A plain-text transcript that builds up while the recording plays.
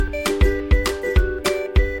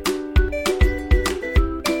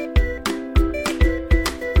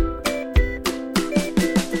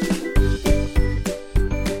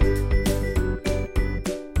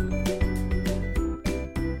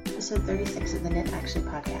the Knit Action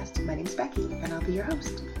Podcast. My name's Becky, and I'll be your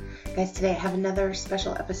host. Guys, today I have another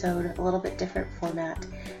special episode, a little bit different format.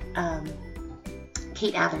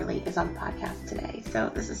 Kate Atherley is on the podcast today,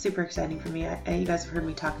 so this is super exciting for me. You guys have heard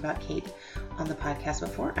me talk about Kate on the podcast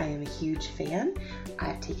before. I am a huge fan.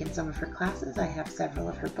 I've taken some of her classes. I have several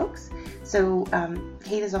of her books. So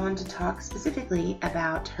Kate is on to talk specifically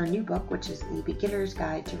about her new book, which is The Beginner's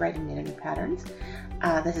Guide to Writing Knitting Patterns.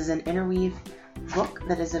 This is an interweave book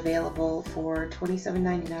that is available for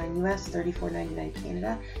 $27.99 US, $34.99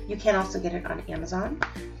 Canada. You can also get it on Amazon.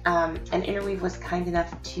 And Interweave was kind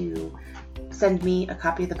enough to send me a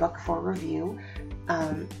copy of the book for review.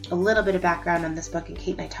 A little bit of background on this book, and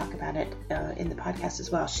Kate and I talk about it in the podcast as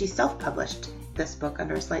well. She self-published this book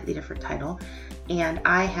under a slightly different title, and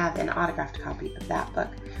I have an autographed copy of that book,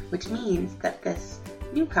 which means that this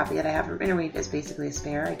new copy that I have from Interweave is basically a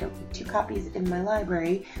spare. I don't need two copies in my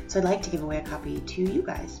library, so I'd like to give away a copy to you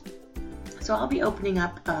guys. So I'll be opening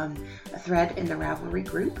up a thread in the Ravelry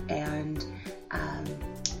group, and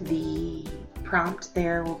the prompt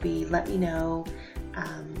there will be, let me know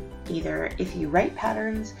either if you write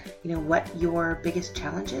patterns, what your biggest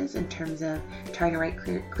challenge is in terms of trying to write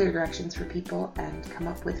clear directions for people and come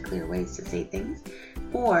up with clear ways to say things,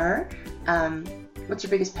 or what's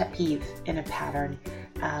your biggest pet peeve in a pattern.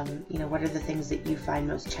 What are the things that you find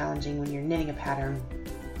most challenging when you're knitting a pattern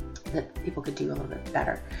that people could do a little bit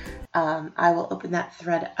better. I will open that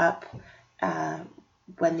thread up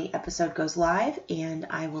when the episode goes live, and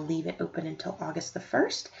I will leave it open until August the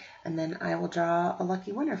 1st, and then I will draw a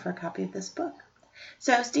lucky winner for a copy of this book.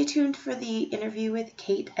 So stay tuned for the interview with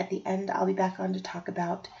Kate. At the end, I'll be back on to talk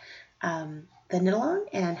about the Knit Along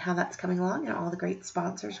and how that's coming along and all the great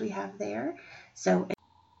sponsors we have there.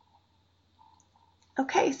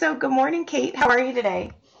 Okay, so good morning, Kate. How are you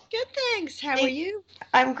today? Good, thanks. How are you?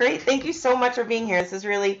 I'm great. Thank you so much for being here. This is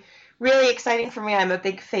really, really exciting for me. I'm a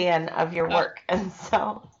big fan of your work, and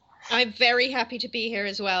so I'm very happy to be here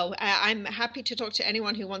as well. I'm happy to talk to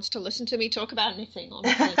anyone who wants to listen to me talk about anything.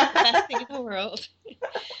 Honestly, it's the best thing in the world.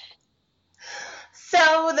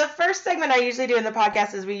 So the first segment I usually do in the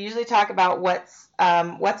podcast is we usually talk about what's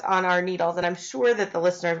on our needles, and I'm sure that the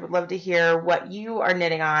listeners would love to hear what you are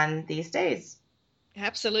knitting on these days.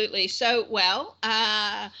 Absolutely. So,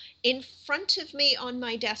 in front of me on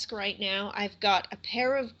my desk right now, I've got a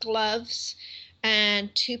pair of gloves and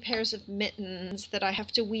two pairs of mittens that I have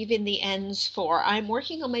to weave in the ends for. I'm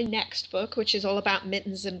working on my next book, which is all about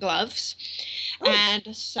mittens and gloves. Oh.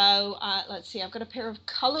 And so, let's see, I've got a pair of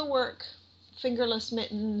colorwork fingerless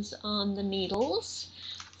mittens on the needles,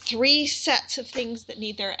 3 sets of things that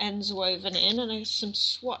need their ends woven in, and some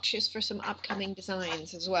swatches for some upcoming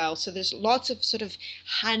designs as well. So there's lots of sort of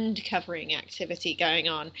hand covering activity going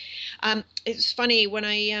on. It's funny, when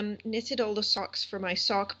I knitted all the socks for my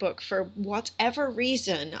sock book, for whatever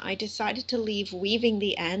reason, I decided to leave weaving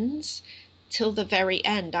the ends till the very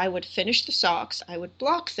end. I would finish the socks, I would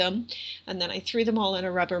block them, and then I threw them all in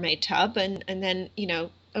a Rubbermaid tub, and then,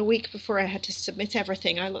 a week before I had to submit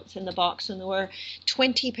everything, I looked in the box and there were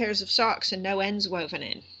 20 pairs of socks and no ends woven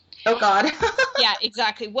in. Oh, God. Yeah,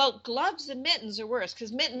 exactly. Well, gloves and mittens are worse,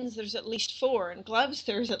 because mittens, there's at least 4, and gloves,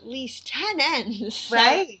 there's at least 10 ends.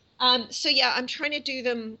 Right. So yeah, I'm trying to do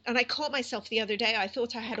them, and I caught myself the other day. I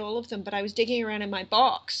thought I had all of them, but I was digging around in my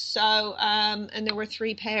box. So, and there were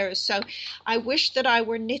 3 pairs. So I wish that I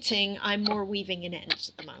were knitting. I'm more weaving in ends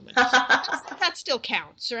at the moment. That still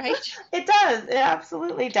counts, right? It does. It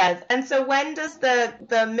absolutely does. And so when does the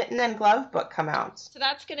mitten and glove book come out? So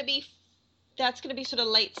that's going to be sort of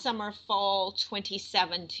late summer, fall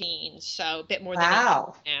 2017. So a bit more than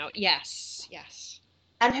now. Yes.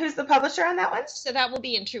 And who's the publisher on that one? So that will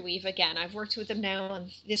be Interweave again. I've worked with them now,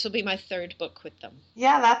 and this will be my 3rd book with them.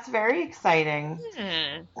 Yeah, that's very exciting.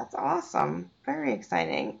 Yeah. That's awesome. Very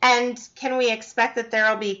exciting. And can we expect that there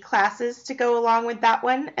will be classes to go along with that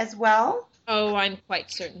one as well? Oh, I'm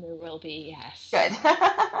quite certain there will be, yes. Good.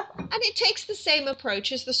 And it takes the same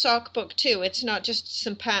approach as the sock book, too. It's not just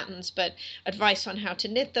some patterns, but advice on how to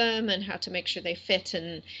knit them and how to make sure they fit.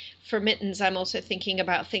 And for mittens, I'm also thinking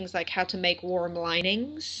about things like how to make warm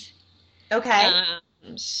linings. Okay.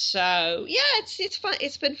 So, yeah, it's fun.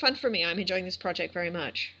 It's been fun for me. I'm enjoying this project very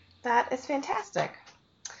much. That is fantastic.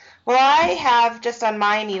 Well, I have just on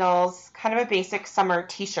my needles kind of a basic summer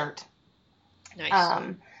t-shirt.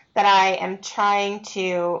 Nice. That I am trying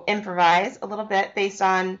to improvise a little bit based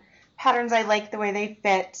on patterns I like the way they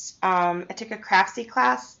fit. I took a Craftsy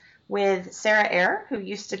class with Sarah Eyre, who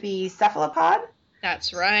used to be Cephalopod.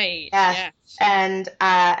 That's right. Yes. And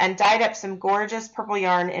dyed up some gorgeous purple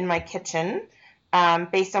yarn in my kitchen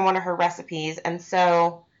based on one of her recipes. And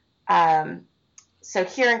so So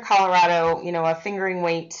here in Colorado, a fingering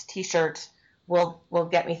weight t-shirt will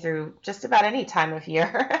get me through just about any time of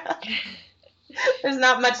year. There's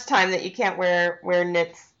not much time that you can't wear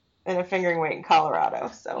knits in a fingering weight in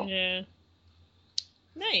Colorado. So Yeah.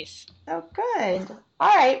 Nice. So good.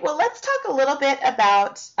 All right. Well, let's talk a little bit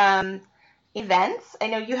about events. I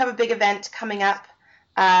know you have a big event coming up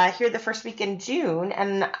here the first week in June,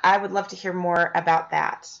 and I would love to hear more about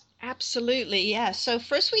that. Absolutely, yeah. So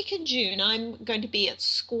first week in June, I'm going to be at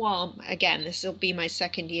SQUAM again. This will be my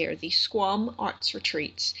second year, the SQUAM Arts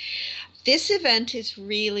Retreats. This event is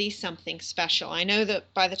really something special. I know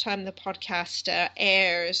that by the time the podcast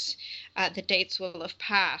airs, the dates will have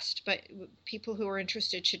passed, but people who are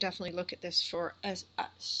interested should definitely look at this for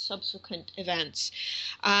subsequent events.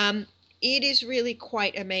 It is really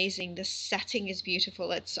quite amazing. The setting is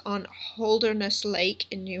beautiful. It's on Holderness Lake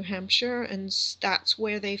in New Hampshire, and that's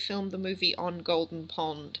where they filmed the movie On Golden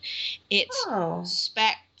Pond. It's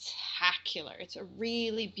spectacular. It's a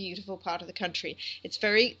really beautiful part of the country. It's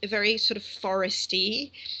very, very sort of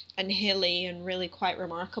foresty and hilly and really quite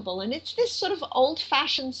remarkable. And it's this sort of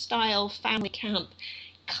old-fashioned style family camp.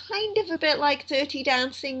 Kind of a bit like Dirty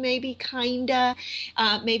Dancing, maybe,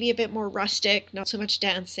 maybe a bit more rustic, not so much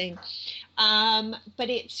dancing.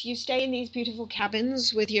 But you stay in these beautiful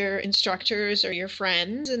cabins with your instructors or your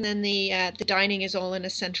friends, and then the dining is all in a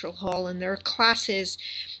central hall, and there are classes,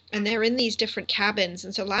 and they're in these different cabins.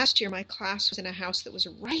 And so last year my class was in a house that was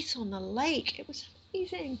right on the lake. It was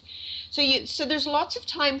amazing. So there's lots of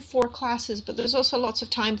time for classes, but there's also lots of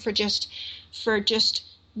time for just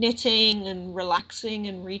knitting and relaxing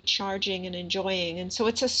and recharging and enjoying. And so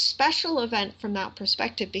it's a special event from that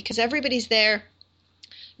perspective, because everybody's there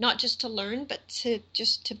not just to learn, but to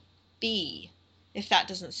be, if that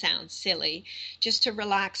doesn't sound silly, just to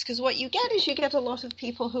relax. Because what you get a lot of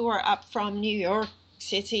people who are up from New York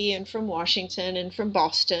City and from Washington and from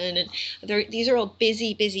Boston, and these are all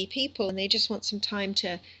busy people, and they just want some time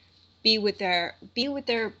to be with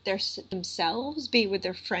themselves, be with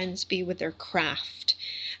their friends, be with their craft.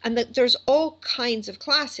 And there's all kinds of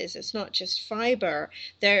classes. It's not just fiber.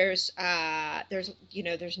 There's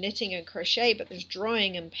knitting and crochet, but there's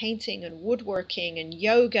drawing and painting and woodworking and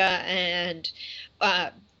yoga and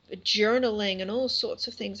journaling and all sorts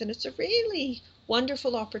of things. And it's a really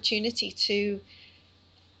wonderful opportunity to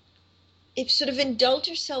sort of indulge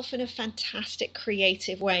yourself in a fantastic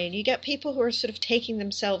creative way. And you get people who are sort of taking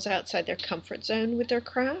themselves outside their comfort zone with their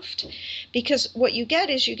craft, because what you get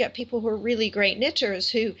people who are really great knitters,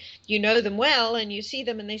 who you know them well and you see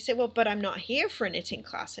them and they say, well, but I'm not here for a knitting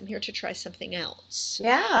class, I'm here to try something else.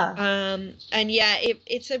 It's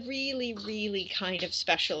a really, really kind of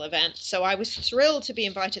special event. So I was thrilled to be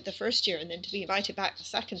invited the first year, and then to be invited back the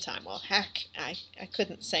second time, well, heck, I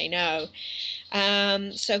couldn't say no.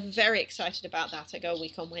 So very excited about that. I go a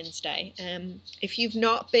week on Wednesday. If you've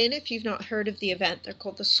not heard of the event, they're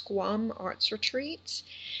called the SQUAM Arts Retreats,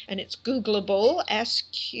 and it's Googleable,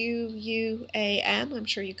 SQUAM. I'm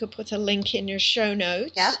sure you could put a link in your show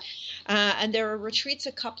notes. Yeah. And there are retreats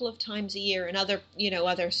a couple of times a year, and other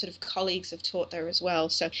sort of colleagues have taught there as well.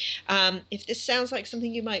 So if this sounds like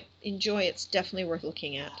something you might enjoy, it's definitely worth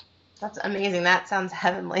looking at. That's amazing. That sounds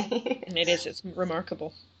heavenly. And it is. It's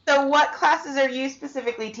remarkable. So what classes are you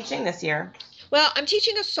specifically teaching this year? Well, I'm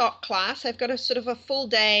teaching a sock class. I've got a sort of a full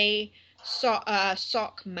day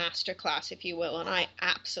sock master class, if you will, and I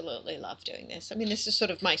absolutely love doing this. I mean, this is sort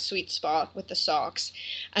of my sweet spot with the socks.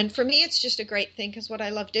 And for me, it's just a great thing, because what I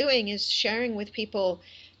love doing is sharing with people,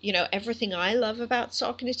 everything I love about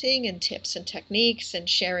sock knitting, and tips and techniques, and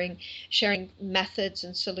sharing methods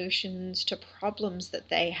and solutions to problems that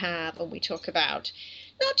they have. And we talk about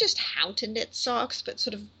not just how to knit socks, but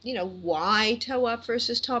sort of, why toe up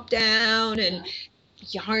versus top down, and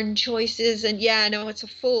yarn choices. And it's a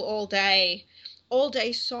full all day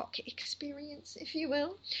sock experience, if you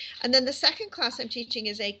will. And then the second class I'm teaching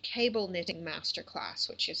is a cable knitting master class,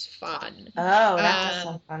 which is fun. Oh, that's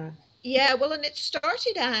so fun. Yeah, well, and it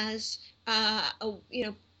started as,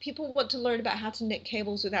 people want to learn about how to knit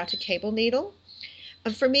cables without a cable needle.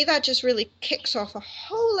 And for me, that just really kicks off a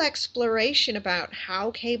whole exploration about how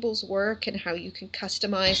cables work and how you can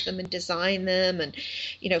customize them and design them, and,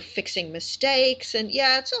 fixing mistakes. And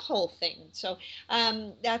it's a whole thing. So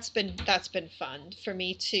that's been fun for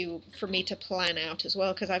me to plan out as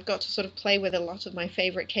well, because I've got to sort of play with a lot of my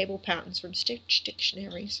favorite cable patterns from Stitch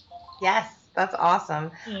dictionaries. Yes, that's awesome.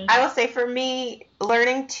 Mm-hmm. I will say, for me,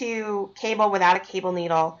 learning to cable without a cable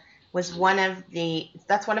needle was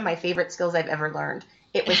that's one of my favorite skills I've ever learned.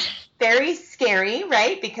 It was very scary,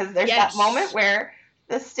 right? Because there's that moment where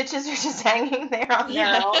the stitches are just hanging there on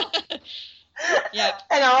their own. Yeah.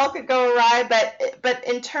 And all could go awry. But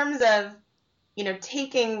in terms of,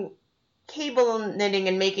 taking cable knitting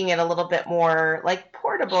and making it a little bit more like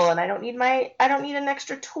portable, and I don't need an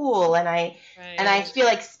extra tool, and I Right. feel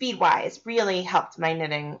like speed wise really helped my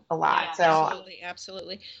knitting a lot. Yeah, So absolutely,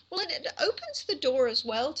 absolutely. Well, and it opens the door as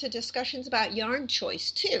well to discussions about yarn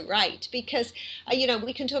choice too, right? Because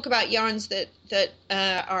we can talk about yarns that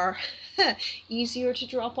are easier to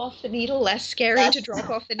drop off the needle, less scary to yes. drop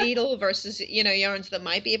off the needle versus yarns that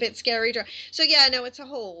might be a bit scary. So yeah, no, it's a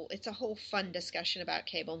whole fun discussion about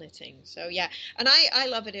cable knitting. So yeah, and I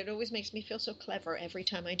love it. It always makes me feel so clever every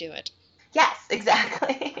time I do it. Yes,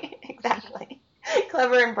 exactly. Exactly.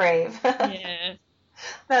 Clever and brave. Yeah.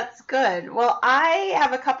 That's good. Well, I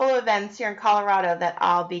have a couple of events here in Colorado that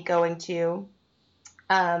I'll be going to.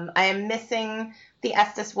 I am missing the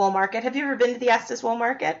Estes Wool Market. Have you ever been to the Estes Wool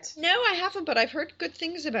Market? No, I haven't, but I've heard good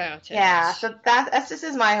things about Yeah, it. so that Estes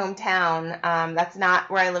is my hometown. That's not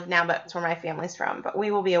where I live now, but it's where my family's from. But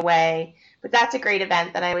we will be away. But that's a great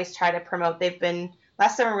event that I always try to promote.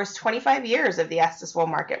 Last summer was 25 years of the Estes Wool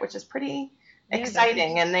Market, which is pretty Yeah, that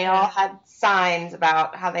exciting. is. And they all Yeah. had signs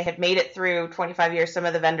about how they had made it through 25 years, some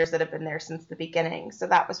of the vendors that have been there since the beginning. So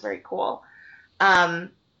that was very cool.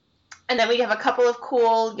 Um, and then we have a couple of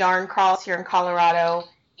cool yarn crawls here in Colorado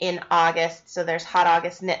in August. So there's Hot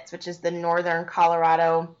August Knits, which is the northern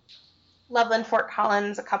Colorado Loveland, Fort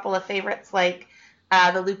Collins, a couple of favorites like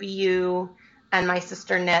the Loopy U and My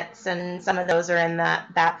Sister Knits, and some of those are in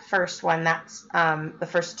that first one. That's the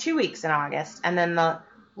first 2 weeks in August, and then the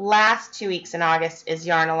last 2 weeks in August is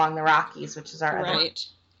Yarn Along the Rockies, which is our other Right.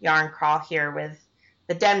 yarn crawl here with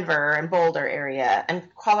the Denver and Boulder area and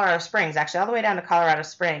Colorado Springs, actually all the way down to Colorado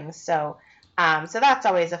Springs. So that's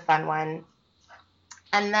always a fun one.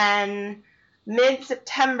 And then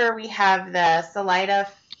mid-September, we have the Salida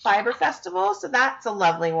Fiber Festival. So that's a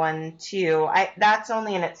lovely one, too. That's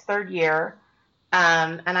only in its third year.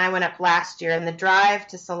 And I went up last year. And the drive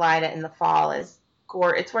to Salida in the fall it's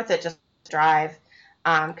worth it just to drive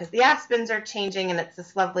because the aspens are changing and it's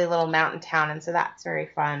this lovely little mountain town. And so that's very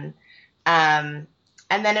fun. Um,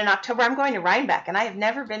 and then in October, I'm going to Rhinebeck. And I have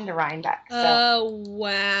never been to Rhinebeck. So, Oh,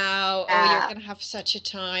 wow. Oh, you're uh, going to have such a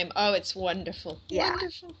time. Oh, it's wonderful. yeah,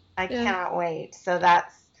 Wonderful. I Yeah. cannot wait. So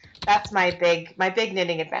that's my big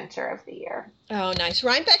knitting adventure of the year. Oh, nice.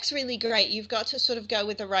 Rhinebeck's really great. You've got to sort of go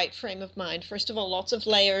with the right frame of mind. First of all, lots of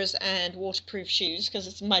layers and waterproof shoes because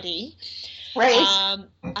it's muddy. Right?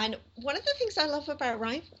 And one of the things I love about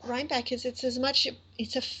Rhinebeck is it's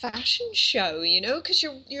a fashion show, because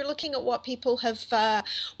you're looking at what people have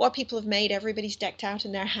made. Everybody's decked out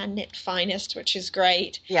in their hand knit finest, which is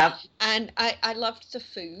great. Yep. And I loved the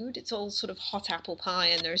food. It's all sort of hot apple pie,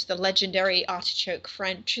 and there's the legendary artichoke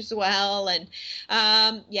French as well. And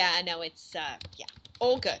yeah, no, it's yeah,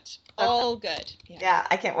 all good, all good. Yeah, Yeah,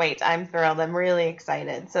 I can't wait. I'm thrilled. I'm really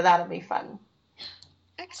excited. So that'll be fun.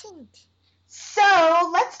 excellent. So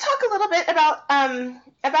let's talk a little bit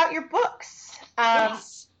about your books.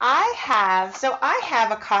 Yes. I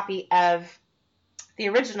have a copy of the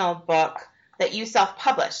original book that you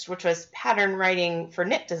self-published, which was Pattern Writing for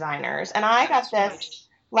Knit Designers, and I got That's right. this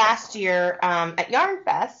last year at Yarn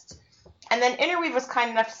Fest. And then Interweave was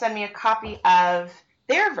kind enough to send me a copy of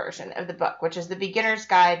their version of the book, which is the Beginner's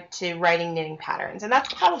Guide to Writing Knitting Patterns, and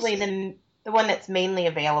that's probably the one that's mainly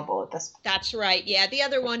available at this point. That's right. Yeah, the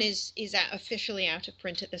other one is officially out of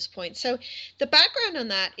print at this point. So the background on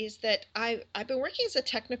that is that I've been working as a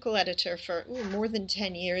technical editor for more than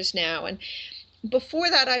 10 years now, and before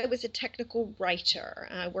that I was a technical writer.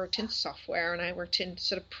 I worked in software and I worked in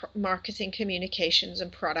sort of marketing communications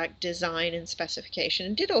and product design and specification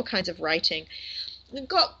and did all kinds of writing and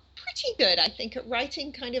got pretty good, I think, at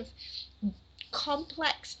writing kind of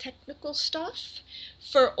complex technical stuff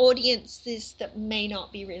for audiences that may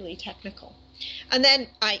not be really technical. And then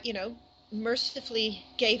I, mercifully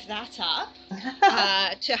gave that up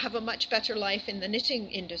to have a much better life in the knitting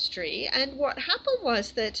industry. And what happened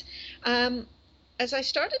was that as I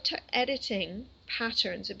started editing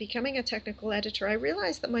patterns and becoming a technical editor, I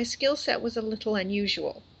realized that my skill set was a little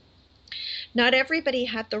unusual. Not everybody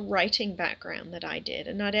had the writing background that I did,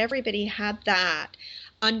 and not everybody had that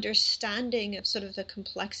understanding of sort of the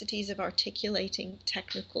complexities of articulating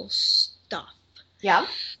technical stuff. Yeah.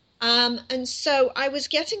 And so I was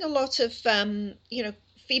getting a lot of,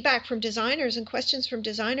 feedback from designers and questions from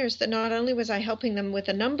designers that not only was I helping them with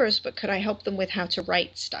the numbers, but could I help them with how to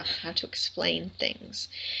write stuff, how to explain things.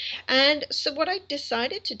 And so what I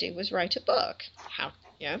decided to do was write a book. How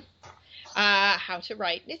to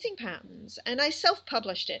write knitting patterns, and I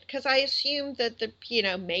self-published it because I assumed that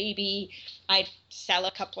maybe I'd sell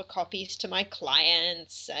a couple of copies to my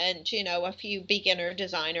clients, and a few beginner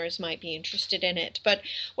designers might be interested in it. But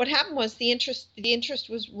what happened was the interest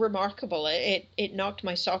was remarkable. It knocked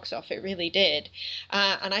my socks off. It really did.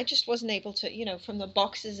 And I just wasn't able to, from the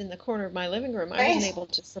boxes in the corner of my living room, I wasn't able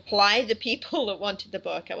to supply the people that wanted the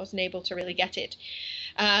book. I wasn't able to really get it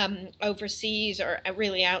overseas or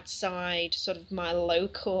really outside sort of my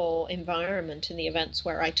local environment in the events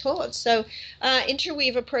where I taught. So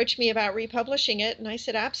Interweave approached me about republishing it, and I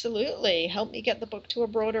said, absolutely, help me get the book to a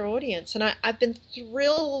broader audience. And I've been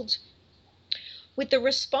thrilled with the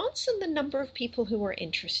response and the number of people who are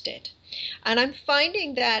interested. And I'm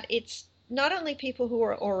finding that it's not only people who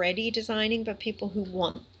are already designing, but people who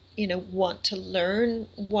want to learn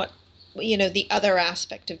what the other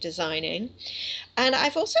aspect of designing. And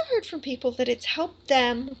I've also heard from people that it's helped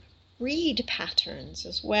them read patterns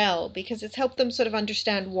as well, because it's helped them sort of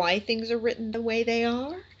understand why things are written the way they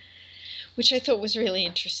are, which I thought was really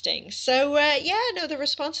interesting. So the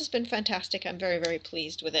response has been fantastic. I'm very, very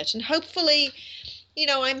pleased with it. And hopefully,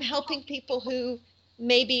 I'm helping people who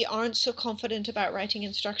maybe aren't so confident about writing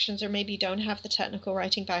instructions, or maybe don't have the technical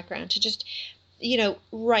writing background, to just,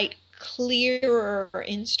 write clearer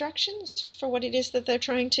instructions for what it is that they're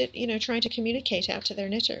trying to communicate out to their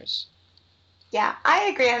knitters. Yeah, I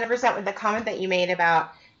agree 100% with the comment that you made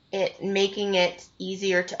about it making it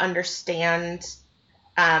easier to understand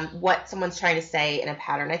what someone's trying to say in a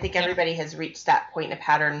pattern. I think everybody has reached that point in a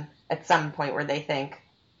pattern at some point where they think,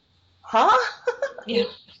 huh? Yeah.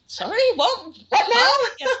 Sorry, what now?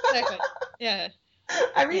 Yes, exactly. Yeah.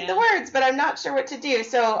 I read the words, but I'm not sure what to do.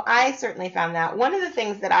 So I certainly found that. One of the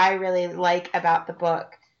things that I really like about the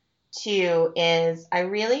book, too, is I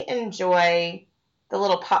really enjoy the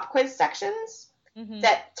little pop quiz sections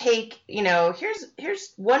that take,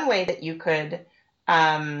 here's one way that you could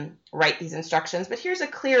write these instructions, but here's a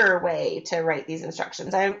clearer way to write these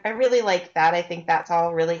instructions. I really like that. I think that's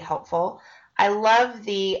all really helpful. I love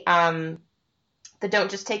the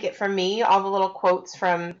don't just take it from me, all the little quotes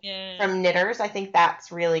from knitters. I think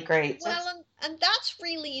that's really great. Well, and that's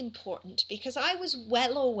really important, because I was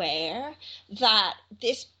well aware that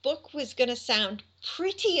this book was going to sound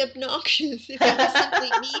pretty obnoxious if it was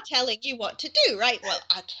simply me telling you what to do, right? Well,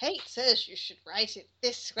 Kate says you should write it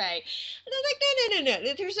this way. And I'm like,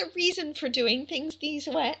 no. There's a reason for doing things this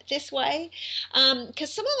way.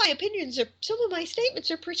 Because some of my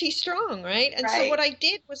statements are pretty strong, right? And so what I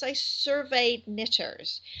did was I surveyed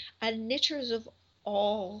knitters, and knitters of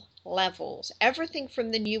all levels, everything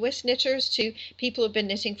from the newest knitters to people who've been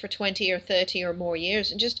knitting for 20 or 30 or more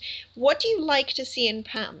years, and just, what do you like to see in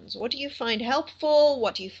patterns? What do you find helpful?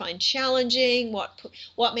 What do you find challenging?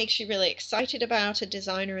 What makes you really excited about a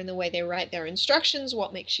designer in the way they write their instructions?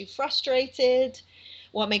 What makes you frustrated?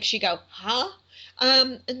 What makes you go, huh?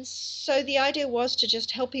 And so the idea was to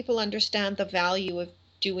just help people understand the value of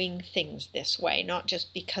doing things this way, not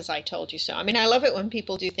just because I told you so. I mean, I love it when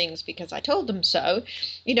people do things because I told them so.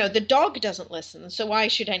 The dog doesn't listen, so why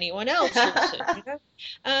should anyone else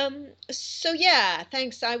listen? So yeah,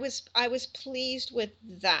 thanks. I was pleased with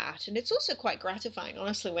that, and it's also quite gratifying,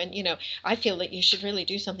 honestly, when I feel that you should really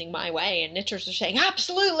do something my way, and knitters are saying,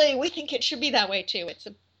 absolutely, we think it should be that way too. It's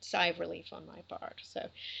a sigh of relief on my part. So,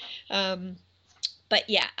 but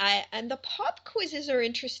yeah, and the pop quizzes are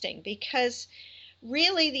interesting because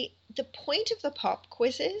really the point of the pop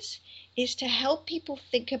quizzes is to help people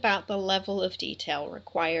think about the level of detail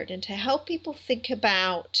required, and to help people think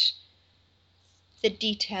about the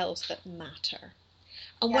details that matter.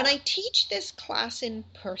 And when I teach this class in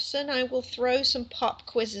person, I will throw some pop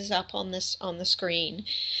quizzes up on the screen.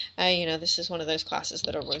 This is one of those classes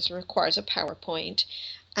that always requires a PowerPoint.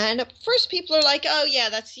 And at first people are like, oh yeah,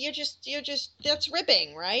 that's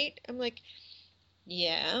ribbing, right? I'm like,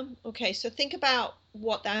 yeah, okay, so think about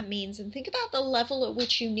what that means, and think about the level at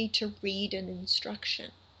which you need to read an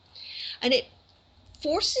instruction. And it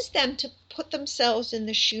forces them to put themselves in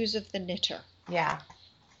the shoes of the knitter. Yeah.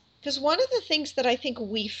 Because one of the things that I think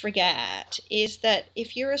we forget is that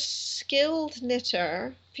if you're a skilled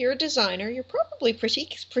knitter, if you're a designer, you're probably pretty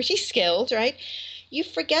skilled, right? You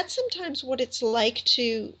forget sometimes what it's like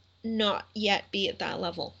to not yet be at that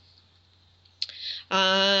level.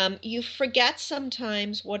 You forget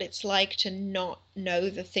sometimes what it's like to not know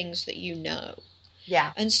the things that you know.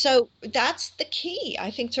 Yeah. And so that's the key,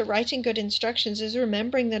 I think, to writing good instructions, is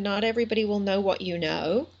remembering that not everybody will know what you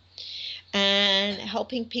know, and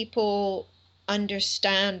helping people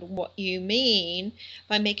understand what you mean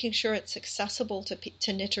by making sure it's accessible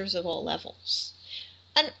to knitters of all levels.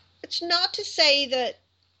 And it's not to say that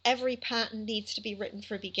every pattern needs to be written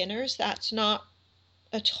for beginners. That's not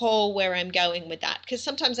at all where I'm going with that, because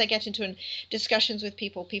sometimes I get into discussions with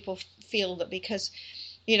people. People feel that because,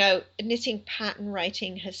 knitting pattern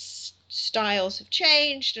writing styles have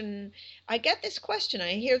changed, and I get this question.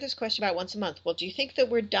 I hear this question about once a month. Well, do you think that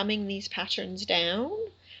we're dumbing these patterns down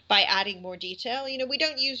by adding more detail? We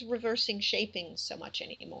don't use reversing shaping so much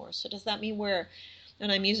anymore. So does that mean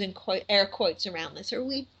and I'm using air quotes around this, are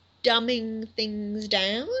we dumbing things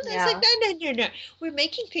down? Yeah. I was like, no. We're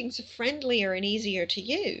making things friendlier and easier to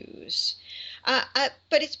use. But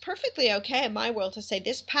it's perfectly okay in my world to say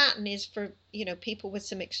this pattern is for, people with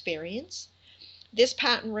some experience. This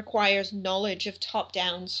pattern requires knowledge of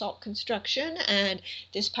top-down sock construction, and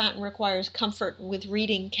this pattern requires comfort with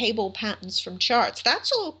reading cable patterns from charts.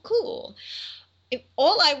 That's all cool.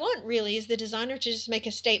 All I want really is the designer to just make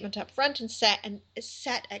a statement up front and set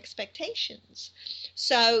expectations.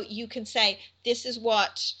 So you can say, this is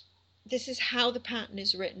how the pattern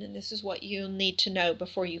is written, and this is what you'll need to know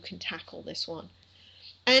before you can tackle this one.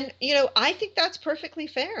 And, I think that's perfectly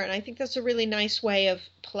fair. And I think that's a really nice way of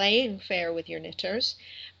playing fair with your knitters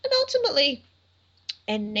and ultimately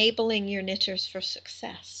enabling your knitters for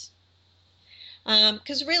success.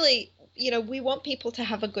 Because really, we want people to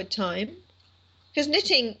have a good time. Because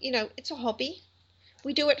knitting, it's a hobby.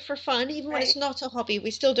 We do it for fun. Even when it's not a hobby,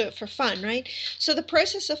 we still do it for fun, right? So the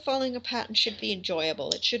process of following a pattern should be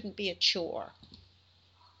enjoyable. It shouldn't be a chore.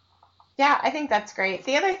 Yeah, I think that's great.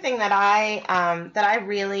 The other thing that I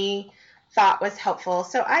really thought was helpful.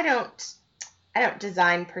 So I don't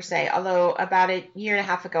design per se, although about a year and a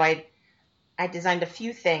half ago I designed a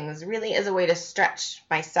few things really as a way to stretch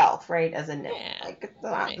myself, right? As a knit, like it's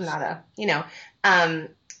not a,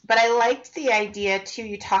 but I liked the idea too.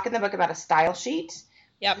 You talk in the book about a style sheet.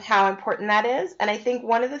 Yep. How important that is. And I think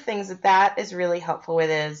one of the things that is really helpful with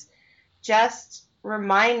is just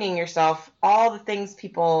reminding yourself all the things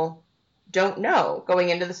people don't know going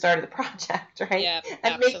into the start of the project, right? Yeah,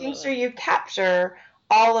 and absolutely. Making sure you capture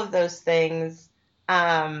all of those things,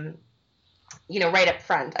 right up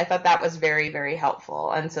front. I thought that was very, very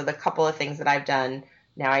helpful. And so the couple of things that I've done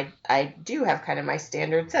now, I do have kind of my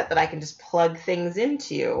standard set that I can just plug things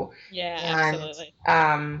into. Yeah, and, absolutely.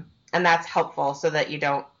 And that's helpful so that you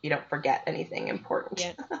don't forget anything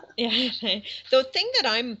important. Yeah. The thing that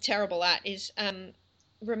I'm terrible at is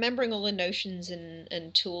remembering all the notions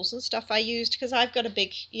and tools and stuff I used, because I've got a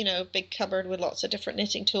big cupboard with lots of different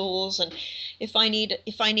knitting tools, and if I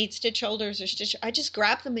need stitch holders or I just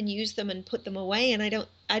grab them and use them and put them away, and I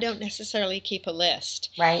don't necessarily keep a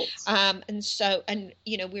list. Right. And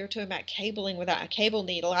we were talking about cabling without a cable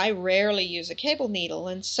needle. I rarely use a cable needle,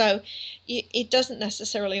 and so it doesn't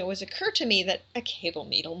necessarily always occur to me that a cable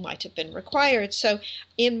needle might have been required. So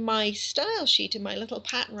in my style sheet, in my little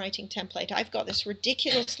pattern writing template, I've got this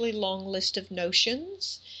ridiculously long list of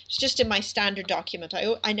notions. It's just in my standard document.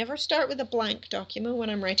 I never start with a blank document when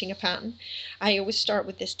I'm writing a pattern. I always start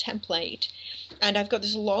with this template. And I've got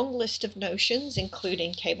this long list of notions,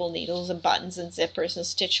 including cable needles and buttons and zippers and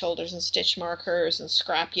stitch holders and stitch markers and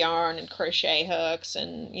scrap yarn and crochet hooks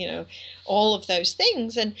and, all of those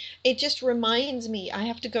things. And it just reminds me, I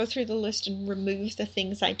have to go through the list and remove the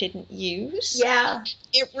things I didn't use. Yeah.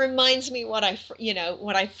 It reminds me what I've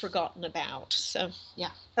forgotten about. So,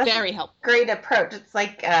 yeah, that's very helpful. Great approach. It's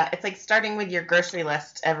like starting with your grocery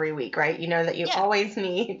list every week, right? You know that you always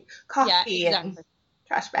need coffee and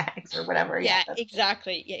trash bags or whatever. Yeah,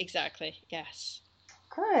 exactly. Yeah, exactly. Yes.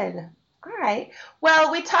 Good. All right.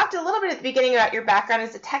 Well, we talked a little bit at the beginning about your background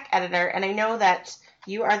as a tech editor, and I know that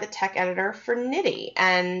you are the tech editor for Knitty.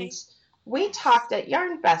 And we talked at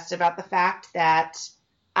Yarn Fest about the fact that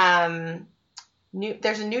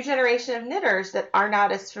there's a new generation of knitters that are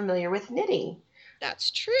not as familiar with Knitty. That's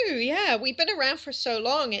true. Yeah, we've been around for so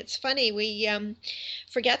long. It's funny. We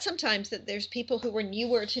forget sometimes that there's people who are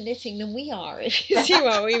newer to knitting than we are, if you see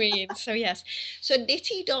what we mean. So, yes. So,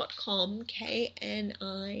 knitty.com,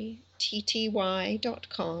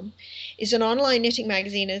 KNITTY.com, is an online knitting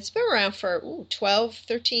magazine. It's been around for 12,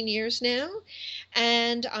 13 years now.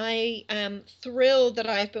 And I am thrilled that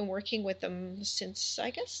I've been working with them since,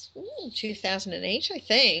 I guess, 2008, I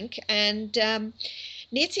think. And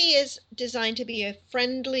Knitty is designed to be a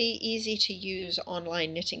friendly, easy-to-use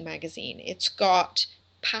online knitting magazine. It's got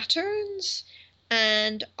patterns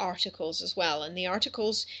and articles as well. And the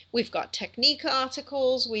articles, we've got technique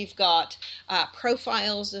articles, we've got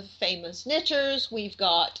profiles of famous knitters, we've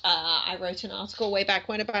got, I wrote an article way back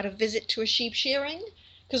when about a visit to a sheep shearing,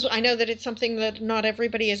 because I know that it's something that not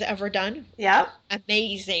everybody has ever done. Yeah.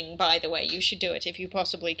 Amazing, by the way. You should do it if you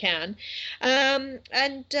possibly can. And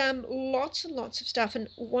lots and lots of stuff. And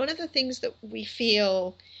one of the things that we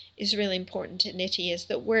feel is really important at Knitty is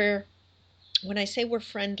that we're when I say we're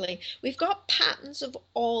friendly, we've got patterns of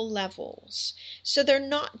all levels. So they're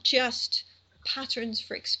not just patterns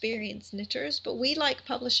for experienced knitters, but we like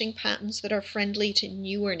publishing patterns that are friendly to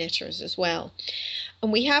newer knitters as well.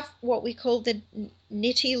 And we have what we call the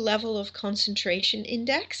Knitty Level of Concentration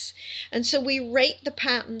Index. And so we rate the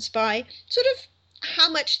patterns by sort of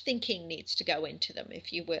how much thinking needs to go into them,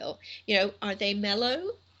 if you will. Are they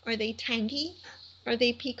mellow? Are they tangy? Are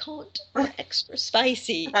they piquant or extra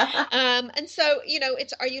spicy? And so,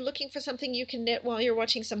 are you looking for something you can knit while you're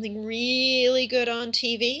watching something really good on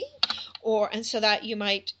TV? And so that you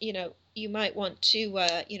might want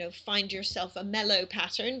to, find yourself a mellow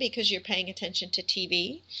pattern because you're paying attention to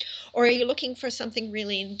TV, or are you looking for something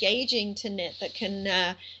really engaging to knit that can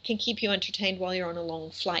keep you entertained while you're on a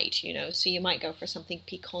long flight? So you might go for something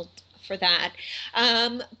piquant for that.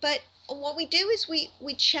 But what we do is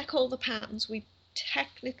we check all the patterns. We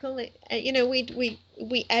technically,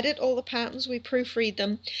 we edit all the patterns. We proofread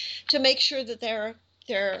them to make sure that they're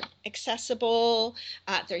accessible,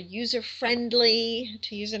 they're user-friendly,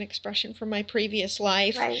 to use an expression from my previous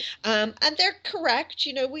life, Right. And they're correct.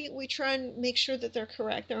 We try and make sure that they're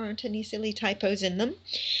correct. There aren't any silly typos in them.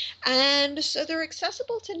 And so they're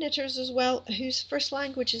accessible to knitters as well, whose first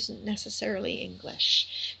language isn't necessarily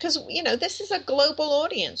English. Because, this is a global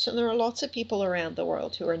audience, and there are lots of people around the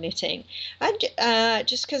world who are knitting. And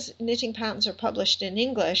just because knitting patterns are published in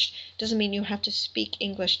English doesn't mean you have to speak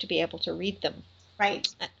English to be able to read them. Right.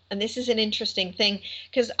 And this is an interesting thing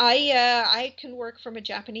because I can work from a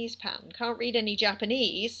Japanese pattern. Can't read any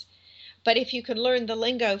Japanese, but if you can learn the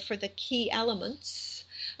lingo for the key elements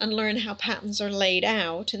and learn how patterns are laid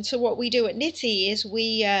out. And so what we do at Knitty is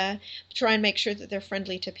we try and make sure that they're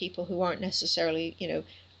friendly to people who aren't necessarily,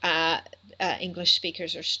 English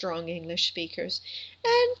speakers or strong English speakers.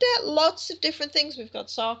 And lots of different things. We've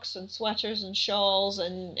got socks and sweaters and shawls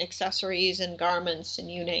and accessories and garments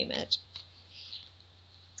and you name it.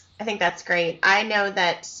 I think that's great. I know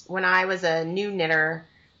that when I was a new knitter,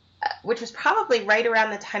 which was probably right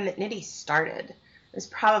around the time that Knitty started, it was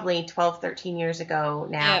probably 12, 13 years ago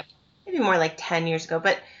now, Yep. Maybe more like 10 years ago,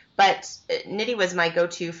 but Knitty was my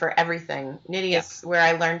go-to for everything. Knitty is where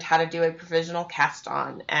I learned how to do a provisional cast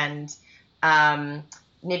on, and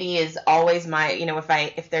Knitty is always my,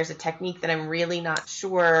 if there's a technique that I'm really not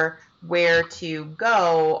sure where to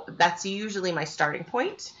go, that's usually my starting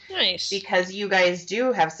point. Nice. Because you guys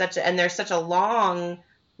do have and there's such a long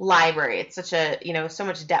library. It's such a, so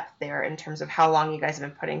much depth there in terms of how long you guys have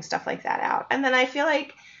been putting stuff like that out. And then I feel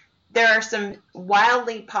like there are some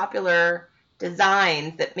wildly popular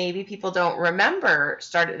designs that maybe people don't remember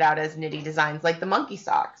started out as Knitty designs, like the monkey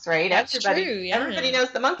socks, right? That's true, yeah. Everybody knows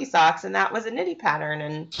the monkey socks, and that was a Knitty pattern,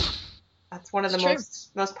 and that's one of the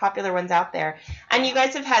most popular ones out there. And you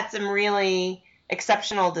guys have had some really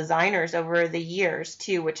exceptional designers over the years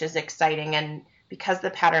too, which is exciting. And because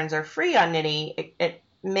the patterns are free on Knitty, it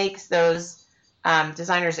makes those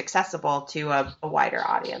designers accessible to a wider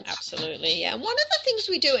audience. Absolutely, yeah. And one of the things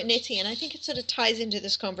we do at Knitty, and I think it sort of ties into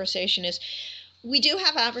this conversation, is we do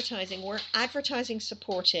have advertising. We're advertising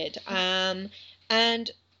supported. And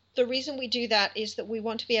the reason we do that is that we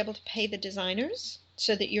want to be able to pay the designers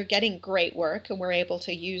so that you're getting great work and we're able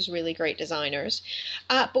to use really great designers.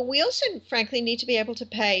 But we also, frankly, need to be able to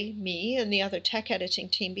pay me and the other tech editing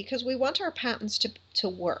team because we want our patterns to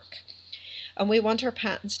work. And we want our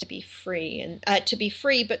patterns to be free, and but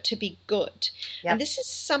to be good. Yep. And this is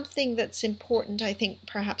something that's important, I think,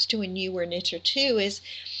 perhaps to a newer knitter too, is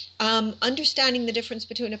understanding the difference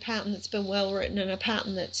between a pattern that's been well written and a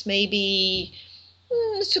pattern that's maybe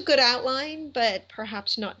it's a good outline, but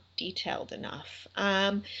perhaps not detailed enough.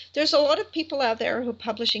 There's a lot of people out there who are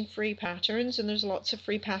publishing free patterns, and there's lots of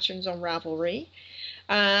free patterns on Ravelry.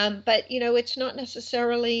 But, it's not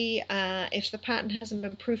necessarily, if the pattern hasn't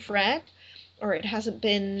been proofread, or it hasn't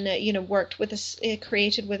been, worked with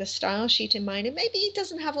created with a style sheet in mind, and maybe it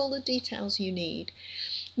doesn't have all the details you need.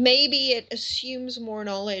 Maybe it assumes more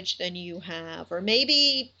knowledge than you have, or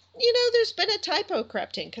maybe, there's been a typo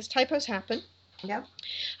crept in, because typos happen. Yeah.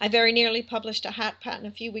 I very nearly published a hat pattern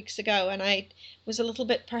a few weeks ago, and I was a little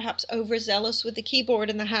bit perhaps overzealous with the keyboard,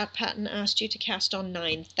 and the hat pattern asked you to cast on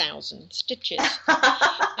 9,000 stitches.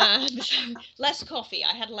 Less coffee.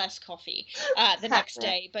 I had less coffee the next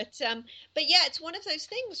day. But yeah, it's one of those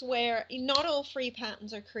things where not all free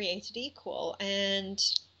patterns are created equal. And,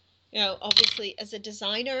 obviously as a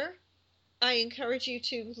designer, I encourage you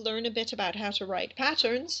to learn a bit about how to write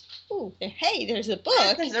patterns. Ooh, hey, there's a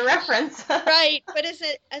book. There's a reference. Right. But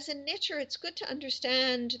as a knitter, it's good to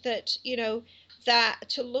understand that, that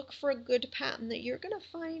to look for a good pattern that you're going to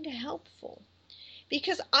find helpful.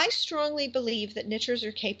 because I strongly believe that knitters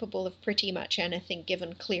are capable of pretty much anything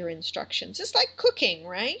given clear instructions. It's like cooking,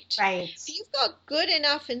 right? Right. If you've got good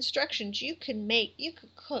enough instructions, you can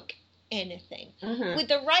cook anything. Mm-hmm. With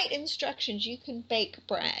the right instructions, you can bake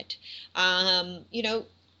bread. You know,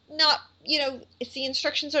 not, you know, if the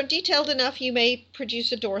instructions are detailed enough, you may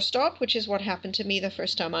produce a doorstop, which is what happened to me the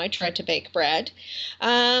first time I tried to bake bread.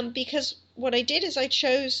 Because what I did is I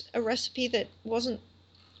chose a recipe that wasn't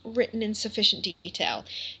written in sufficient detail.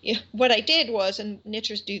 What I did was, and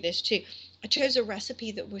knitters do this too, I chose a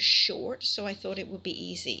recipe that was short, so I thought it would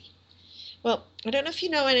be easy. Well, I don't know if you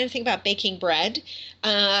know anything about baking bread,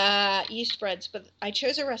 yeast breads, but I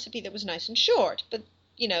chose a recipe that was nice and short. But,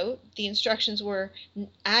 you know, the instructions were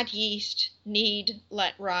add yeast, knead,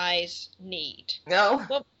 let rise, knead. No.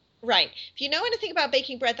 Well, right. If you know anything about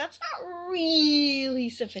baking bread, that's not really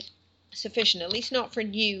sufficient, at least not for a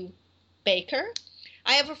new baker.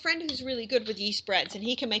 I have a friend who's really good with yeast breads, and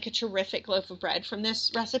he can make a terrific loaf of bread from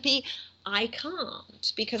this recipe. I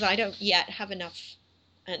can't because I don't yet have enough,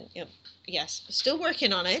 and you know, yes, still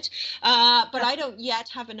working on it, but I don't yet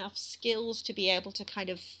have enough skills to be able to kind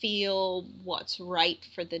of feel what's right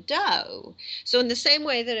for the dough. So in the same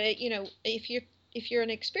way that, you know, if you're an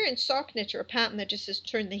experienced sock knitter, a pattern that just says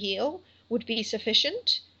turn the heel would be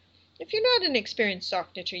sufficient. If you're not an experienced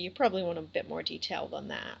sock knitter, you probably want a bit more detail than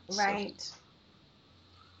that. Right. So.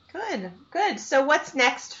 Good. So what's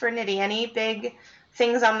next for Knitty? Any big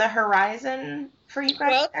things on the horizon for you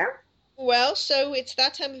guys there? Well, so it's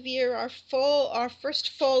that time of year. Our first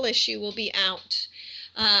fall issue will be out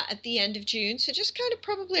at the end of June. So just kind of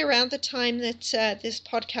probably around the time that this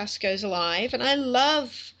podcast goes live. And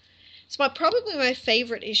it's probably my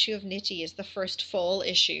favorite issue of Knitty is the first fall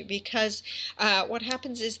issue, because what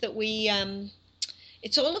happens is that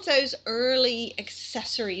it's all of those early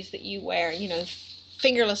accessories that you wear, you know,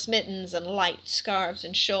 fingerless mittens and light scarves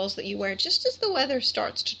and shawls that you wear just as the weather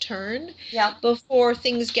starts to turn. Yeah. Before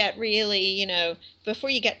things get really, you know, before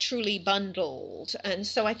you get truly bundled. And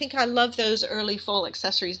so I think I love those early fall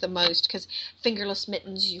accessories the most, because fingerless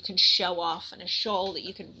mittens you can show off, and a shawl that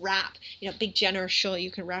you can wrap, you know, big generous shawl you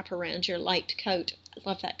can wrap around your light coat. I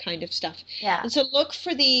love that kind of stuff. Yeah. And so look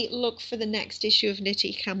for the next issue of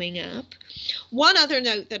Knitty coming up. One other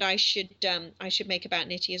note that I should make about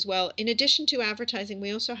Knitty as well. In addition to advertising,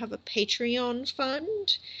 we also have a Patreon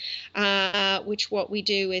fund, which what we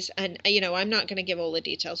do is, and you know, I'm not going to give all the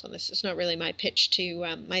details on this. It's not really my pitch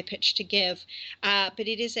to give, but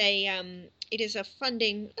it is a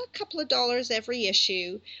funding, a couple of dollars every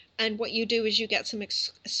issue. And what you do is you get some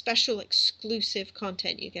special exclusive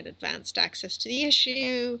content. You get advanced access to the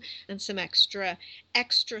issue and some extra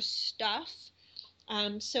stuff.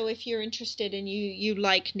 So if you're interested and you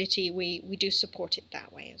like Knitty, we do support it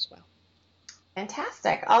that way as well.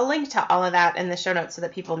 Fantastic. I'll link to all of that in the show notes so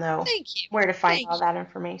that people know where to find all that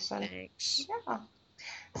information. Thanks. Yeah.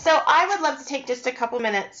 So I would love to take just a couple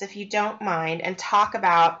minutes, if you don't mind, and talk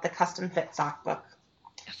about the Custom Fit Sock Book.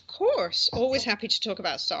 Of course. Always happy to talk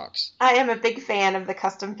about socks. I am a big fan of the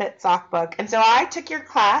Custom Fit Sock Book. And so I took your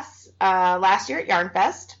class last year at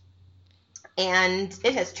YarnFest, and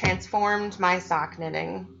it has transformed my sock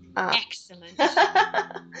knitting. Excellent.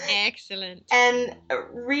 Excellent. And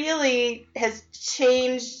really has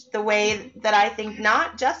changed the way that I think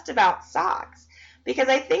not just about socks, because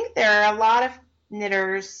I think there are a lot of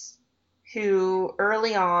knitters who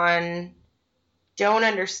early on don't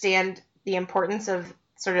understand the importance of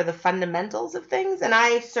sort of the fundamentals of things, and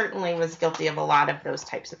I certainly was guilty of a lot of those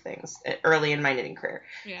types of things early in my knitting career.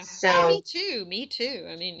 Yeah. So me too.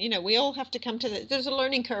 I mean, you know, we all have to come to there's a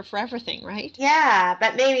learning curve for everything, right? Yeah,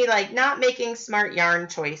 but maybe like not making smart yarn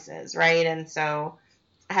choices, right? And so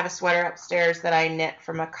I have a sweater upstairs that I knit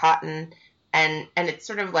from a cotton, and it's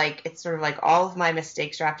sort of like all of my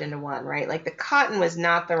mistakes wrapped into one, right? Like the cotton was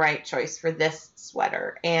not the right choice for this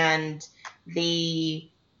sweater, and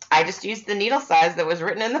I just used the needle size that was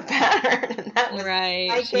written in the pattern, and that was right.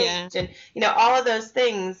 my gauge, and you know, all of those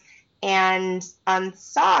things. And on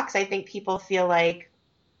socks, I think people feel like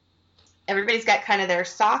everybody's got kind of their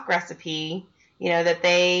sock recipe, you know, that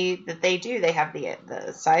they do. They have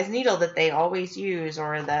the size needle that they always use,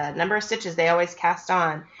 or the number of stitches they always cast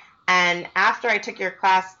on. And after I took your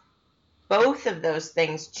class, both of those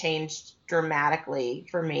things changed dramatically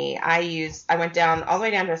for me. I went down all the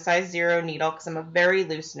way down to a size 0 needle because I'm a very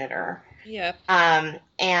loose knitter. Yeah.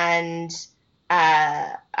 And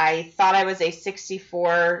I thought I was a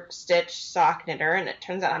 64 stitch sock knitter, and it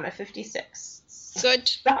turns out I'm a 56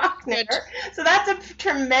 sock knitter. So that's a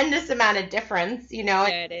tremendous amount of difference, you know,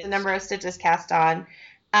 yeah, the number of stitches cast on.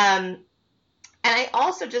 And I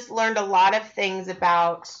also just learned a lot of things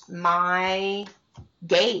about my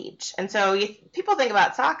gauge. And so people think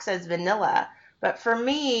about socks as vanilla, but for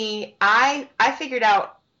me, I figured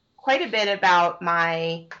out quite a bit about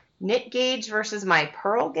my knit gauge versus my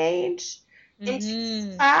purl gauge in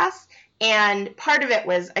Mm-hmm. class. And part of it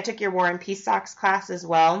was I took your War and Peace socks class as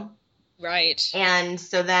well. Right. And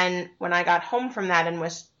so then when I got home from that and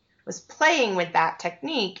was playing with that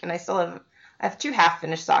technique, and I have 2 half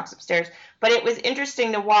finished socks upstairs, but it was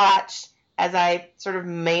interesting to watch as I sort of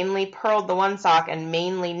mainly purled the one sock and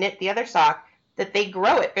mainly knit the other sock, that they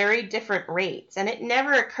grow at very different rates. And it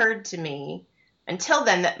never occurred to me until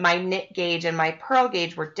then that my knit gauge and my purl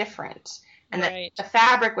gauge were different, and Right. that the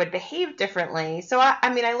fabric would behave differently. So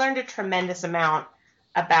I mean, I learned a tremendous amount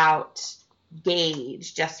about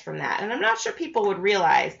gauge just from that. And I'm not sure people would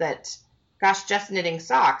realize that, gosh, just knitting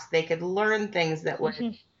socks, they could learn things that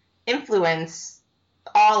would influence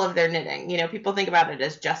all of their knitting. You know, people think about it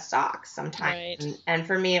as just socks sometimes. Right. And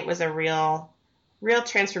for me, it was a real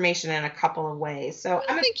transformation in a couple of ways. So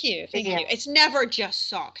Well, thank you. It's never just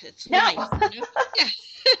socks. It's life. You know? Yeah.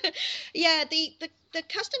 Yeah. The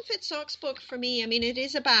custom fit socks book for me, I mean, it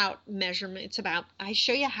is about measurement. It's about, I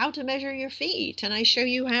show you how to measure your feet, and I show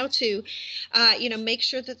you how to, make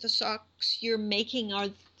sure that the socks you're making are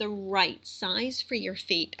the right size for your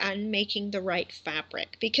feet and making the right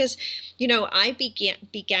fabric. Because, I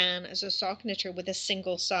began as a sock knitter with a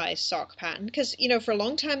single size sock pattern because, for a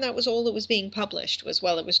long time that was all that was being published was,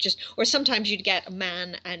 well, it was just, or sometimes you'd get a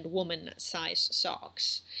man and woman size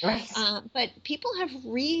socks. Right. But people have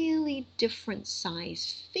really different size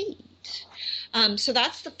feet. So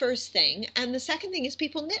that's the first thing. And the second thing is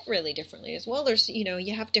people knit really differently as well. There's,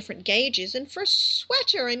 you have different gauges. And for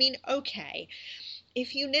sweater, I mean, okay,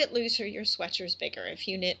 if you knit looser, your sweater's bigger. If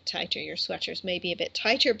you knit tighter, your sweater's maybe a bit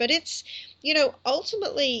tighter. But it's,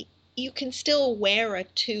 ultimately you can still wear a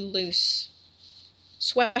too loose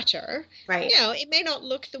sweater. Right. It may not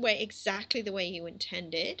look exactly the way you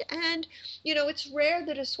intended. And, it's rare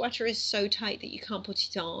that a sweater is so tight that you can't put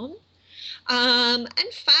it on.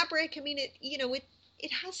 And fabric, I mean,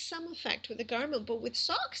 it has some effect with the garment, but with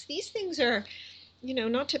socks, these things are,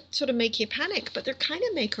 not to sort of make you panic, but they're kind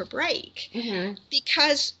of make or break. Mm-hmm.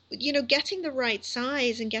 Because, getting the right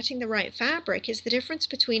size and getting the right fabric is the difference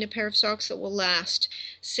between a pair of socks that will last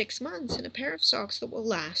 6 months and a pair of socks that will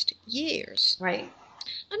last years. Right.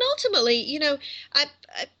 And ultimately,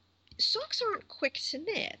 socks aren't quick to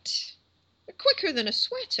knit. They're quicker than a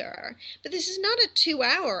sweater, but this is not a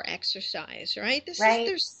 2-hour exercise, right?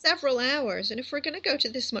 There's several hours, and if we're going to go to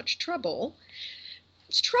this much trouble,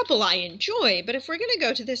 it's trouble I enjoy, but if we're going to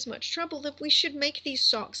go to this much trouble, then we should make these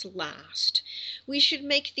socks last. We should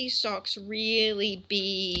make these socks really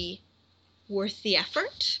be worth the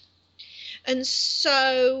effort. And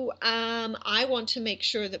so I want to make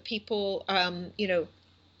sure that people,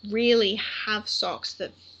 really have socks that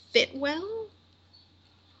fit well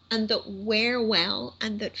and that wear well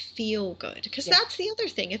and that feel good. Because that's the other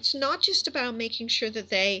thing. It's not just about making sure that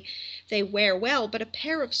they wear well, but a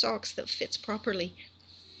pair of socks that fits properly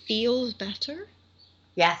feels better.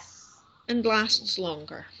 Yes. And lasts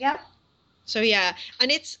longer. Yep. So, yeah. And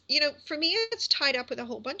it's, for me, it's tied up with a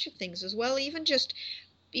whole bunch of things as well. Even just,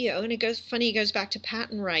 and it goes back to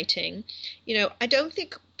pattern writing. I don't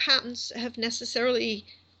think patterns have necessarily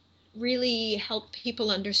really helped people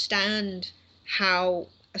understand how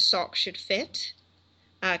a sock should fit,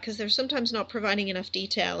 because they're sometimes not providing enough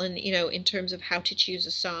detail and in terms of how to choose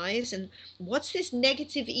a size. And what's this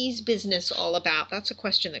negative ease business all about? That's a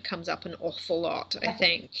question that comes up an awful lot, I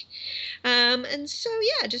think. And so,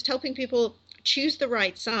 yeah, just helping people choose the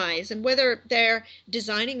right size, and whether they're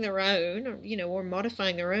designing their own or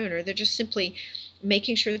modifying their own, or they're just simply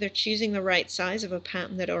making sure they're choosing the right size of a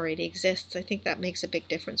pattern that already exists. I think that makes a big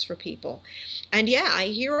difference for people. And yeah, I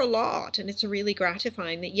hear a lot, and it's really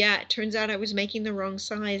gratifying that, it turns out I was making the wrong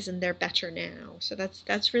size and they're better now. So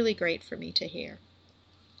that's really great for me to hear.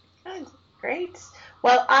 Good. Great.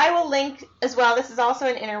 Well, I will link as well. This is also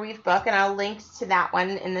an Interweave book, and I'll link to that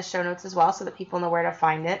one in the show notes as well so that people know where to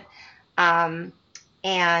find it.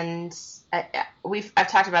 And I've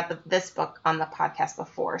talked about this book on the podcast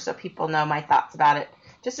before, so people know my thoughts about it.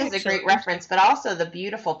 Just as a great reference, but also the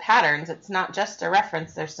beautiful patterns. It's not just a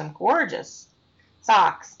reference. There's some gorgeous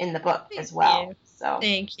socks in the book as well. So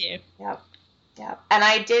thank you. Yep. And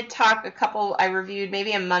I did talk I reviewed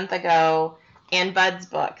maybe a month ago Ann Budd's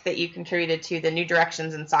book that you contributed to, The New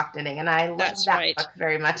Directions in Sock Knitting, and I love that book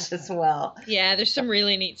very much as well. Yeah, there's some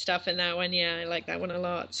really neat stuff in that one. Yeah, I like that one a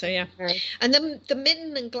lot. So yeah. Right. And the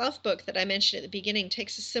mitten and glove book that I mentioned at the beginning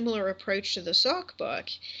takes a similar approach to the sock book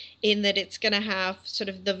in that it's going to have sort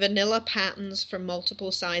of the vanilla patterns for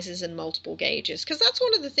multiple sizes and multiple gauges. Because that's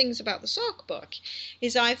one of the things about the sock book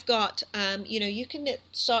is I've got, you can knit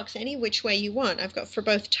socks any which way you want. I've got for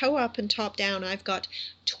both toe up and top down, I've got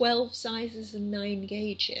 12 sizes and 9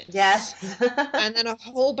 gauges. Yes. And then a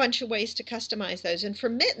whole bunch of ways to customize those. And for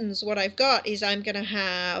mittens, what I've got is I'm going to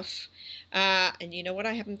have, and you know what,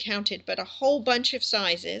 I haven't counted, but a whole bunch of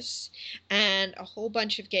sizes and a whole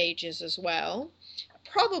bunch of gauges as well.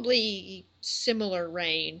 Probably similar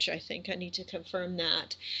range, I think. I need to confirm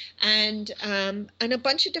that. And a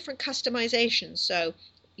bunch of different customizations. So,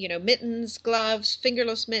 mittens, gloves,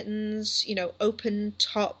 fingerless mittens, open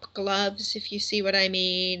top gloves, if you see what I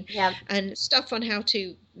mean. Yeah. And stuff on how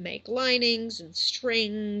to make linings and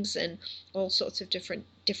strings and all sorts of different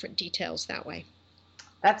details that way.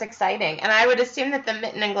 That's exciting. And I would assume that the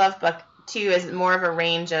mitten and glove book too is more of a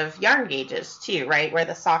range of yarn gauges too, right? Where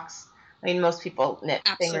the socks, I mean, most people knit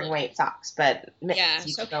fingering weight socks, but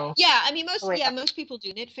mittens, most people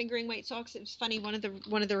do knit fingering weight socks. It was funny, one of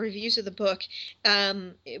the reviews of the book,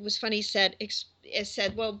 it was funny, it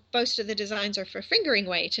said, well, most of the designs are for fingering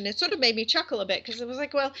weight, and it sort of made me chuckle a bit because it was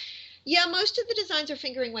like, well, yeah, most of the designs are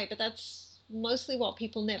fingering weight, but that's mostly what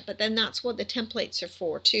people knit, but then that's what the templates are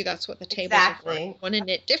for too. That's what the tables are for. If you want to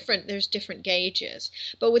knit different, there's different gauges.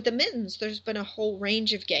 But with the mittens, there's been a whole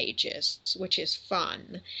range of gauges, which is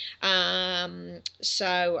fun. There's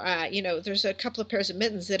a couple of pairs of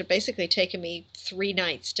mittens that have basically taken me 3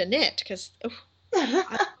 nights to knit because a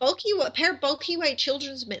pair of bulky weight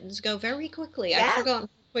children's mittens go very quickly. Yeah. I've forgotten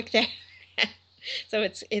how quick they are. So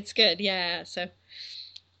it's good, yeah. So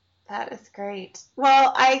that is great.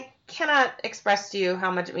 Well, I cannot express to you how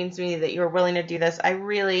much it means to me that you were willing to do this. I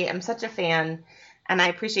really am such a fan, and I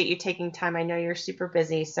appreciate you taking time. I know you're super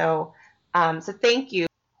busy, so thank you.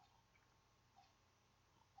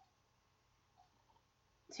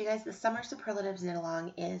 So you guys, the Summer Superlatives Knit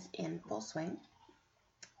Along is in full swing,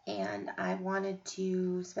 and I wanted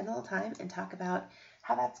to spend a little time and talk about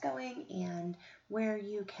how that's going and where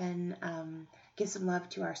you can give some love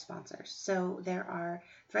to our sponsors. So there are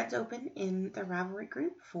threads open in the Ravelry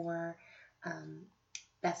group for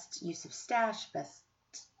best use of stash, best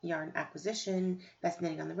yarn acquisition, best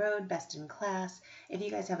knitting on the road, best in class. If you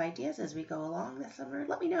guys have ideas as we go along this summer,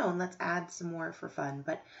 let me know and let's add some more for fun.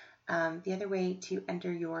 But the other way to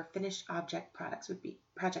enter your finished object projects would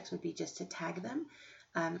be just to tag them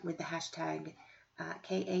with the hashtag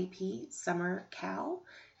KAP Summer Cal.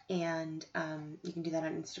 And you can do that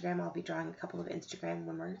on Instagram. I'll be drawing a couple of Instagram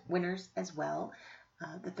winners as well.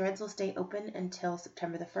 The threads will stay open until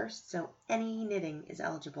September the 1st, so any knitting is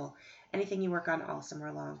eligible. Anything you work on all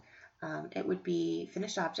summer long. It would be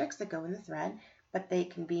finished objects that go in the thread, but they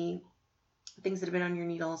can be things that have been on your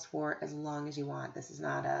needles for as long as you want. This is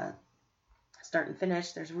not a start and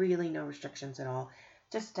finish. There's really no restrictions at all.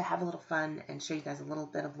 Just to have a little fun and show you guys a little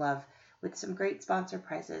bit of love with some great sponsor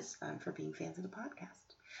prizes for being fans of the podcast.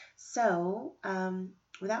 So,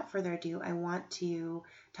 without further ado, I want to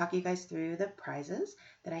talk you guys through the prizes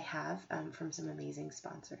that I have from some amazing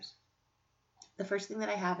sponsors. The first thing that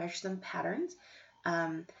I have are some patterns.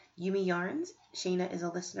 Yumi Yarns, Shayna is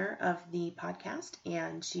a listener of the podcast,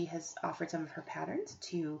 and she has offered some of her patterns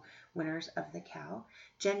to winners of the Cal.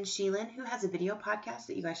 Jen Sheelan, who has a video podcast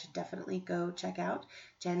that you guys should definitely go check out.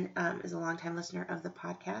 Jen is a longtime listener of the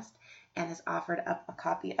podcast and has offered up a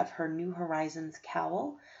copy of her New Horizons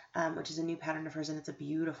cowl, which is a new pattern of hers, and it's a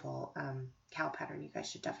beautiful cowl pattern. You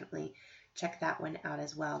guys should definitely check that one out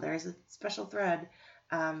as well. There is a special thread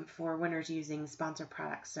for winners using sponsor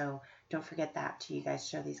products, so don't forget that to you guys.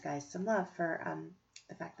 Show these guys some love for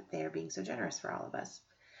the fact that they are being so generous for all of us.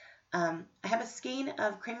 I have a skein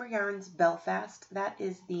of Kramer Yarns Belfast. That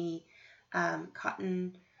is the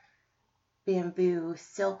cotton bamboo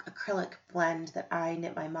silk acrylic blend that I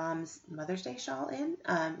knit my mom's Mother's Day shawl in.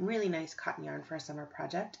 Really nice cotton yarn for a summer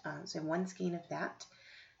project. So I have one skein of that.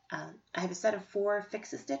 I have a set of 4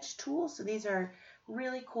 Fix-A-Stitch tools. So these are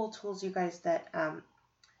really cool tools, you guys, that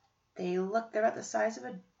they're about the size of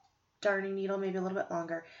a darning needle, maybe a little bit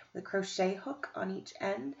longer, with a crochet hook on each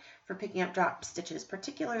end for picking up drop stitches.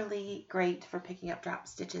 Particularly great for picking up drop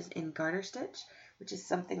stitches in garter stitch, which is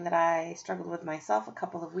something that I struggled with myself a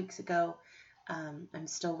couple of weeks ago. I'm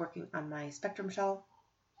still working on my Spectrum shawl.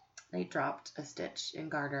 I dropped a stitch in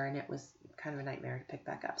garter and it was kind of a nightmare to pick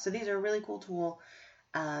back up. So these are a really cool tool,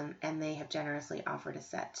 and they have generously offered a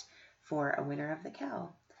set for a winner of the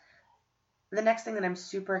Cal. The next thing that I'm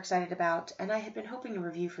super excited about, and I had been hoping to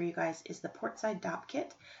review for you guys, is the Portside Dop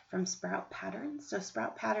Kit from Sprout Patterns. So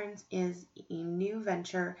Sprout Patterns is a new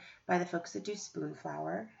venture by the folks that do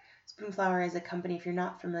Spoonflower. Spoonflower is a company, if you're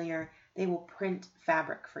not familiar, they will print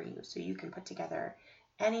fabric for you. So you can put together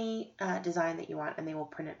any design that you want, and they will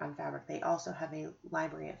print it on fabric. They also have a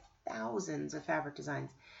library of thousands of fabric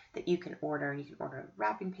designs that you can order, and you can order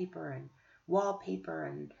wrapping paper and wallpaper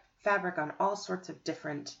and fabric on all sorts of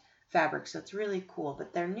different fabrics. So it's really cool.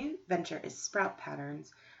 But their new venture is Sprout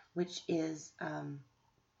Patterns, which is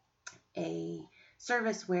a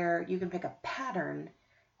service where you can pick a pattern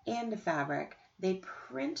and a fabric. They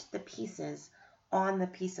print the pieces on the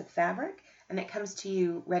piece of fabric, and it comes to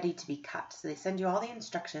you ready to be cut. So they send you all the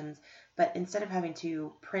instructions, but instead of having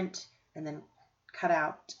to print and then cut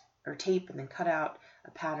out, or tape and then cut out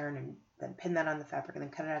a pattern and then pin that on the fabric and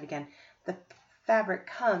then cut it out again, the fabric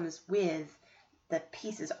comes with the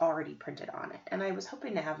pieces already printed on it. And I was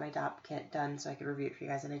hoping to have my DOP kit done so I could review it for you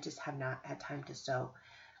guys, and I just have not had time to sew.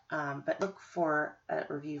 But look for a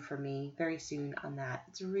review from me very soon on that.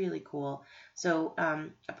 It's really cool. So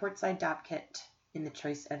a portside DOP kit in the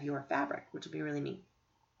choice of your fabric, which will be really neat.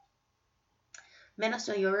 Manos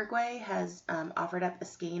del Uruguay has offered up a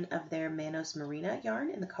skein of their Manos Marina yarn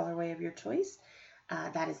in the colorway of your choice.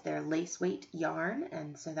 That is their lace weight yarn,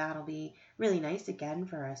 and so that'll be really nice again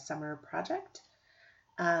for a summer project.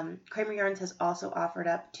 Kramer Yarns has also offered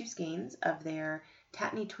up 2 skeins of their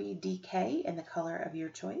Tatany Tweed DK in the color of your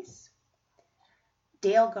choice.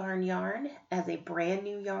 Dale Garn Yarn has a brand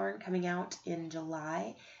new yarn coming out in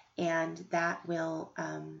July, and that will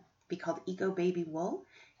be called Eco Baby Wool,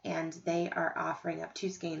 and they are offering up 2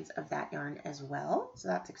 skeins of that yarn as well. So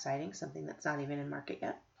that's exciting, something that's not even in market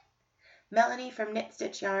yet. Melanie from Knit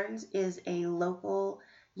Stitch Yarns is a local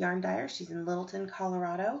yarn dyer. She's in Littleton,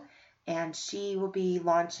 Colorado, and she will be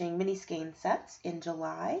launching mini skein sets in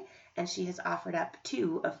July, and she has offered up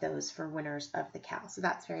 2 of those for winners of the CAL. So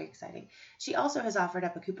that's very exciting. She also has offered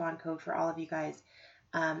up a coupon code for all of you guys,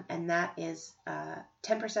 and that is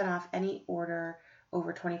 10% off any order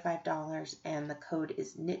over $25, and the code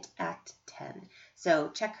is KNITACT10. So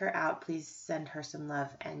check her out. Please send her some love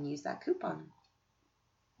and use that coupon.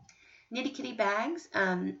 Nitty Kitty Bags.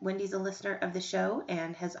 Wendy's a listener of the show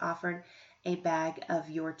and has offered a bag of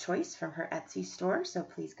your choice from her Etsy store, so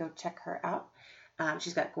please go check her out.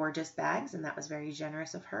 She's got gorgeous bags, and that was very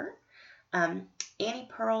generous of her. Annie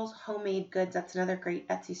Pearl's Homemade Goods, that's another great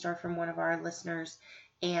Etsy store from one of our listeners,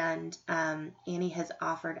 and Annie has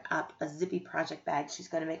offered up a Zippy Project bag. She's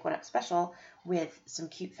going to make one up special with some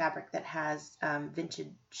cute fabric that has vintage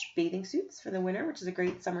bathing suits for the winter, which is a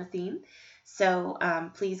great summer theme. So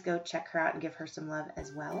please go check her out and give her some love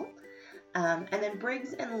as well. And then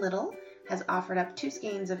Briggs & Little has offered up 2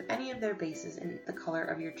 skeins of any of their bases in the color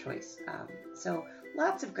of your choice. So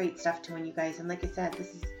lots of great stuff to win, you guys. And like I said,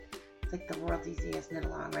 this is like the world's easiest knit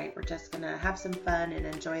along, right? We're just going to have some fun and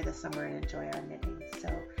enjoy the summer and enjoy our knitting. So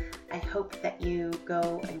I hope that you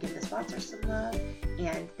go and give the sponsors some love.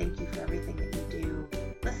 And thank you for everything that you do,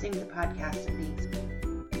 listening to the podcast and being